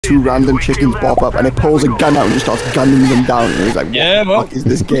two random chickens pop up, and it pulls a gun out and just starts gunning them down. And he's like, what the fuck is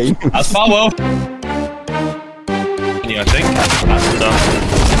this game? That's Palworld. I think that's done.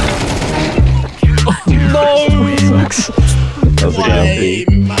 No! Sucks. That was a Hey,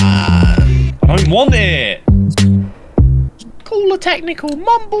 man. I don't want it. Call the technical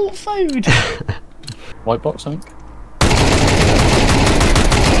mumble food. White box, I think.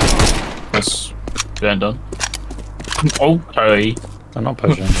 That's going done. Okay. They're not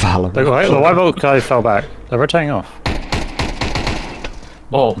pushing. Valor. The white bolt guy fell back. They're rotating off.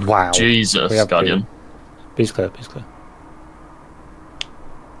 Oh, wow. Jesus, Guardian. Peace clear, peace clear.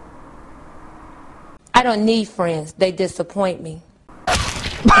 I don't need friends. They disappoint me.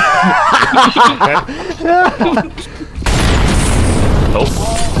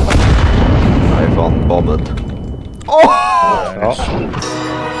 I've unbombed.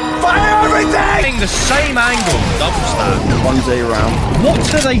 Fire everything! The same angle, double stack. One's A round.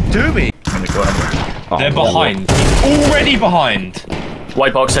 What are they doing? They're behind. Already behind.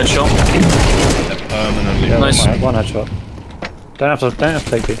 White box headshot. They're permanently nice. One headshot. Don't have to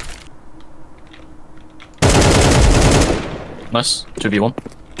take B. Nice. 2v1.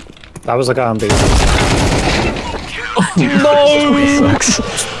 That was a guy on B. No! Sucks.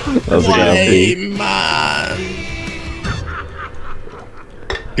 That was a guy on B. Man.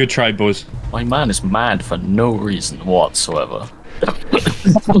 Good try, boys. My man is mad for no reason whatsoever. What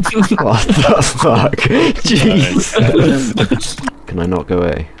the fuck? Jeez. Can I not go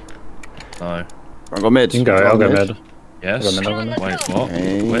A? No. I'll go mid. You can go, I'll go mid. Yes. I'll go mid. Wait, what?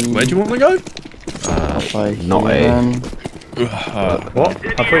 Okay. Where do you want to go? Not A. What? I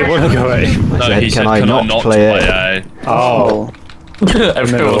thought you wanted to go A. No, said, he said, can I not play Oh. A?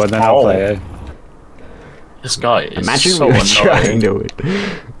 Everyone, then I'll play A. This guy is Imagine so we were annoying. trying to win.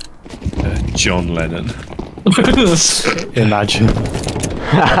 John Lennon. Imagine. One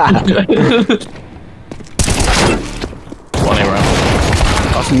A round.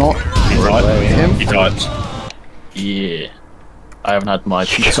 That's not him. He died. Yeah. I haven't had my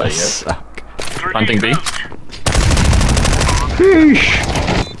pizza yet. Suck. Planting B.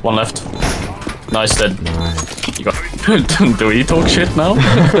 One left. Nice, dead. Nice. You got. Do we talk shit now?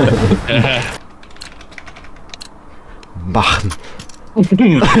 Man. I'm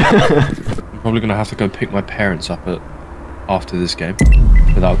probably gonna have to go pick my parents up after this game.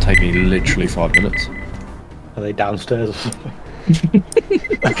 But that'll take me literally 5 minutes. Are they downstairs or something?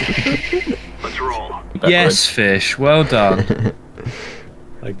 Yes, fish. Well done.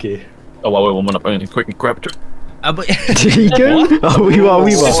 Thank you. Oh, well, we're warming up. Only quickly grabbed it. Did he go? Oh, we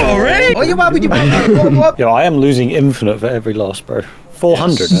were. Sorry. Oh, you what? Yo, I am losing infinite for every loss, bro.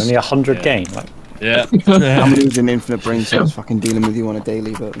 400, only 100 game. Like, Yeah. I'm losing infinite brain cells fucking dealing with you on a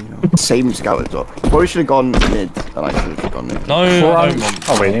daily, but you know. Same scout as well. Probably should have gone mid, and I should have gone mid. No, I don't want.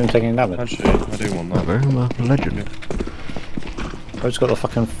 oh, wait, you didn't take any damage. Actually, I do want that. I'm a legend. I just got the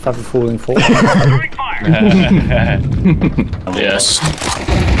fucking feather falling forward. Yes.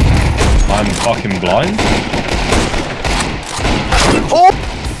 I'm fucking blind. Oh!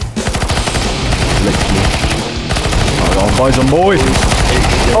 Literally. Boys on boys.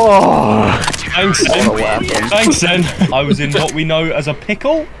 Oh! Thanks, Sen. Thanks, Sen. I was in what we know as a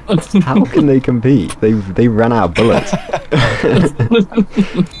pickle. How can they compete? They ran out of bullets.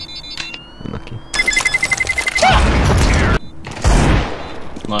 Unlucky.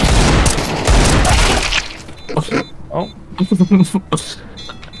 Nice. Oh.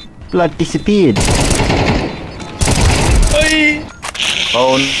 Blood disappeared. Hey.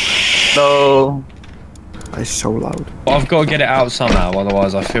 Oh no. That is so loud. I've got to get it out somehow,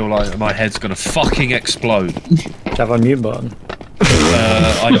 otherwise I feel like my head's gonna fucking explode. Do you have a mute button?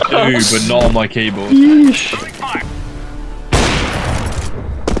 I do, but not on my keyboard.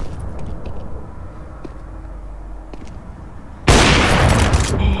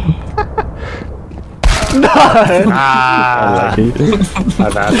 No! Ah!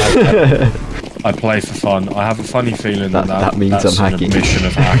 I play for fun. I have a funny feeling That means that's I'm an hacking. admission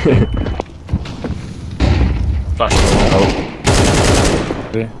of hacking. Flash. Oh.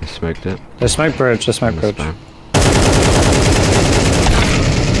 Smoked it. The smoke bridge, the smoke bridge.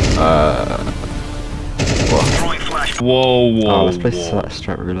 Whoa, whoa, Oh, let's play whoa.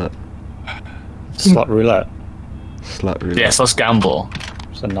 strat roulette. Slot roulette. Slut roulette. Yes, let's gamble.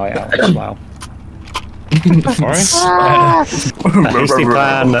 It's a night out as well. Sorry? A hasty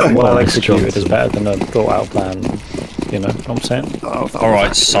plan well executed is better than a thought out plan. You know what I'm saying?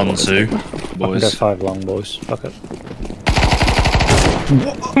 Alright, Sun Tzu. Go Boys. 5 long, boys. Fuck it.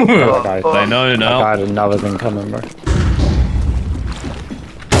 They know That now. guy had another thing coming, bro.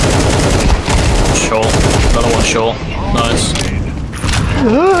 Short. Another one short. Nice.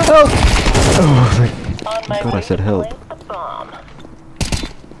 Help! Oh, thank God I said help.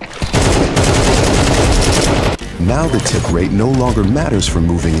 Now the tick rate no longer matters for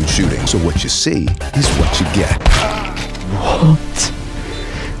moving and shooting, so what you see is what you get. What?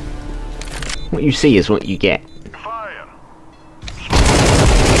 What you see is what you get.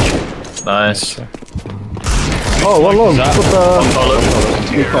 Nice. Oh, what long?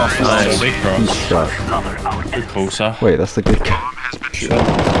 Big cross. Good call, sir. Wait, that's the good guy.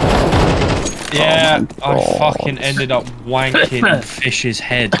 Yeah, I fucking ended up wanking Fish's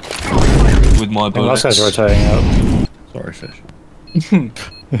head with my bullets. Last guy's rotating out. Sorry, Fish.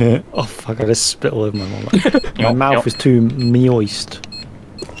 Oh fuck, I just spit all over my mouth. My mouth is too moist.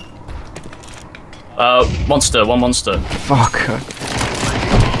 Monster, one monster. Fuck.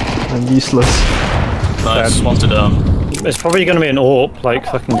 I'm useless. Nice, monster down. It's probably gonna be an AWP, like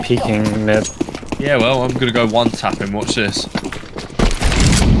fucking peeking mid. Yeah, well, I'm gonna go one tap him. Watch this.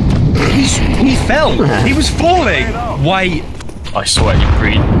 He fell. He was falling. Wait. I swear,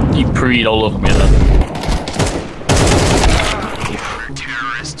 you preed all over me then.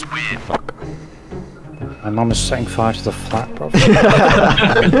 Fuck. My mum is setting fire to the flat, bro.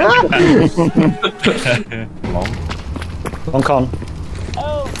 Long con.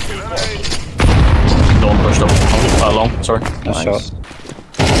 Don't push up. Long, sorry. Nice shot.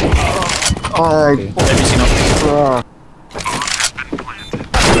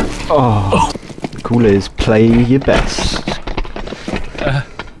 Oh. Cool is play your best.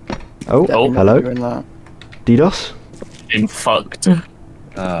 Oh, hello. DDoS? I'm fucked. Am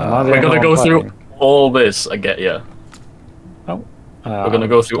I the We're only gonna one go playing? through all this, I get ya. Oh. We're gonna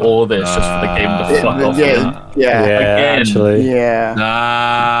go through all this just for the game to fuck off. Yeah. Again. Actually. Yeah.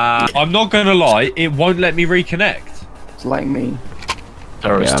 Nah. I'm not gonna lie. It won't let me reconnect. It's like me.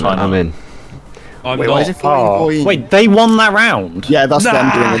 Terrorist time. I'm in. I'm Wait, not. why is it flying? Wait, they won that round? Yeah, that's them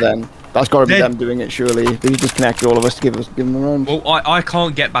Nah. doing it then. That's got to be Then- them doing it, surely. They disconnected all of us to give them the round. Well, I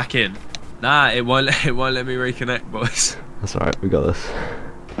can't get back in. Nah, it won't let me reconnect, boys. That's alright, we got this.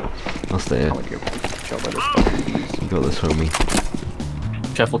 I'll stay here. You got this, homie.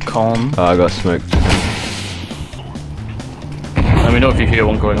 Careful, con. Oh, I got smoked. Let me know if you hear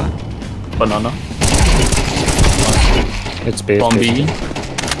one going. Banana. It's B. Bombi.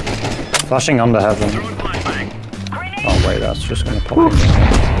 Flashing under heaven. Oh wait, that's just gonna pop in.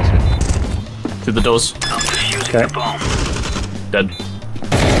 Through the doors. Okay. Dead.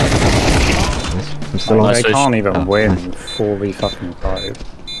 I'm still on. They Nice. can't even win 4v fucking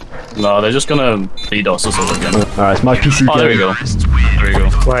 5. No, they're just gonna DDoS us all again. Alright, it's my PC Oh, there we game. go. There we go.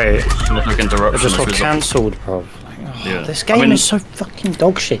 Wait, Significant it interruption. just got is cancelled, bro. Yeah. This game I mean- is so fucking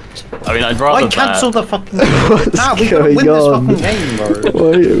dog shit. I mean, I'd rather Why cancel the fucking What's Nah, we gotta going win this on? fucking game,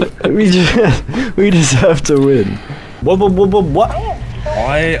 bro. we deserve to win. What?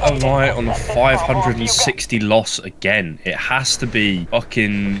 Why am I on a 560 loss again? It has to be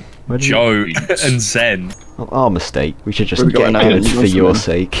fucking Joe and Zen. Our mistake. We should just We've got get an good island, for your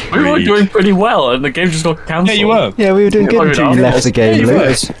something. sake. We were doing pretty well, and the game just got cancelled. Yeah, you were. Yeah, we were doing good until you left the game,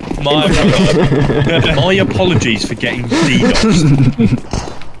 Luke. My apologies for getting DDoSed.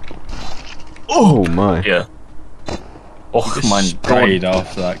 Oh my. Yeah. Oh, mine Sprayed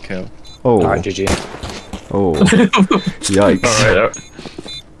after that kill. Oh. Alright, GG. Oh. Yikes. Alright.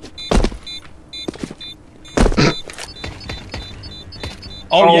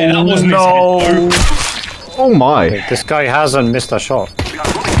 Oh, yeah, that wasn't his head. Oh my. Wait, this guy hasn't missed a shot.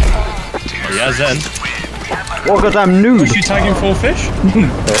 Oh, yeah, Zen. What goddamn noob. Was you tagging 4 fish?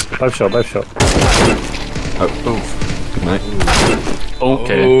 Both shot. Oh. Good night.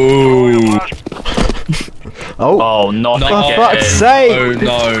 Okay. Oh. Oh, not No. For again. fuck's sake. Oh,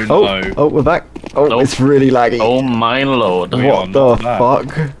 no, Oh. no. Oh, we're back. Oh, Nope. it's really laggy. Oh my lord. We are What the not back.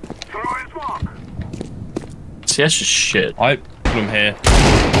 fuck? See, that's just shit. I put him here.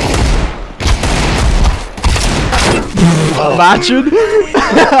 Imagine.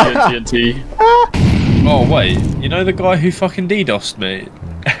 TNT. Oh, wait. You know the guy who fucking DDoSed me?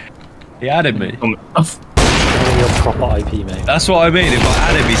 He added me. Your proper IP, mate. That's what I mean. If I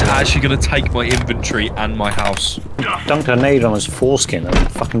add him, he's actually going to take my inventory and my house. Dunked a nade on his foreskin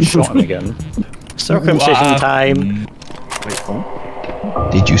and fucking shot him again. Circumcision time.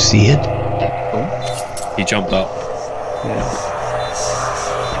 Wait, Did you see it? he jumped up.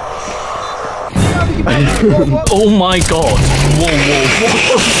 Oh my god.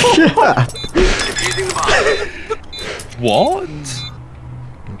 What?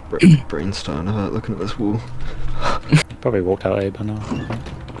 Brain's starting to hurt looking at this wall. Probably walked out A by now.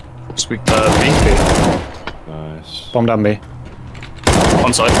 Speak Nice. Bomb down B.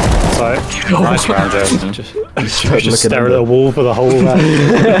 On side. So, nice round, Joe. Just looking stare at at the wall for the whole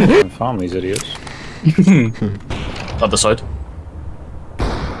round. Farm these idiots. Other side.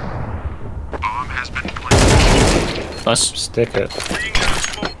 Nice. Stick it.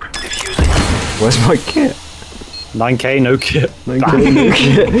 Where's my kit? 9k, no kit. 9k, no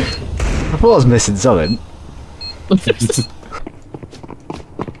kit. I thought I was missing something.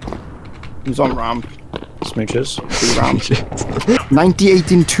 He's on ramp. Smooches. 3 ramp.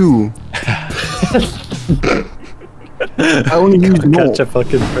 98 in 2. I only used more. Catch a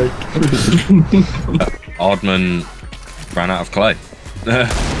fucking break. Ardman ran out of clay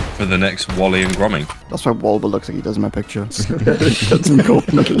for the next Wally and Gromming. That's why Walber looks like he does in my picture. That's some gold.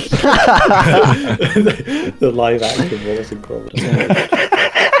 The live action Wallace and Gromit.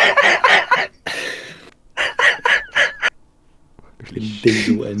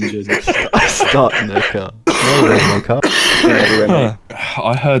 Diesel engines. Starting a car. Oh, my car.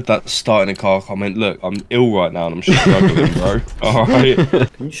 I heard that starting a car comment. Look, I'm ill right now and I'm struggling, bro. Alright?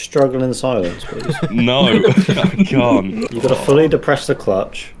 Can you struggle in silence, please? No, I can't. You've got to fully depress the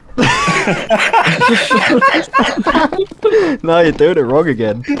clutch. No, you're doing it wrong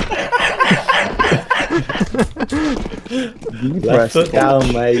again. Left foot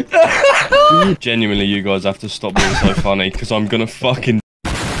down, mate. Genuinely, you guys have to stop being so funny because I'm gonna fucking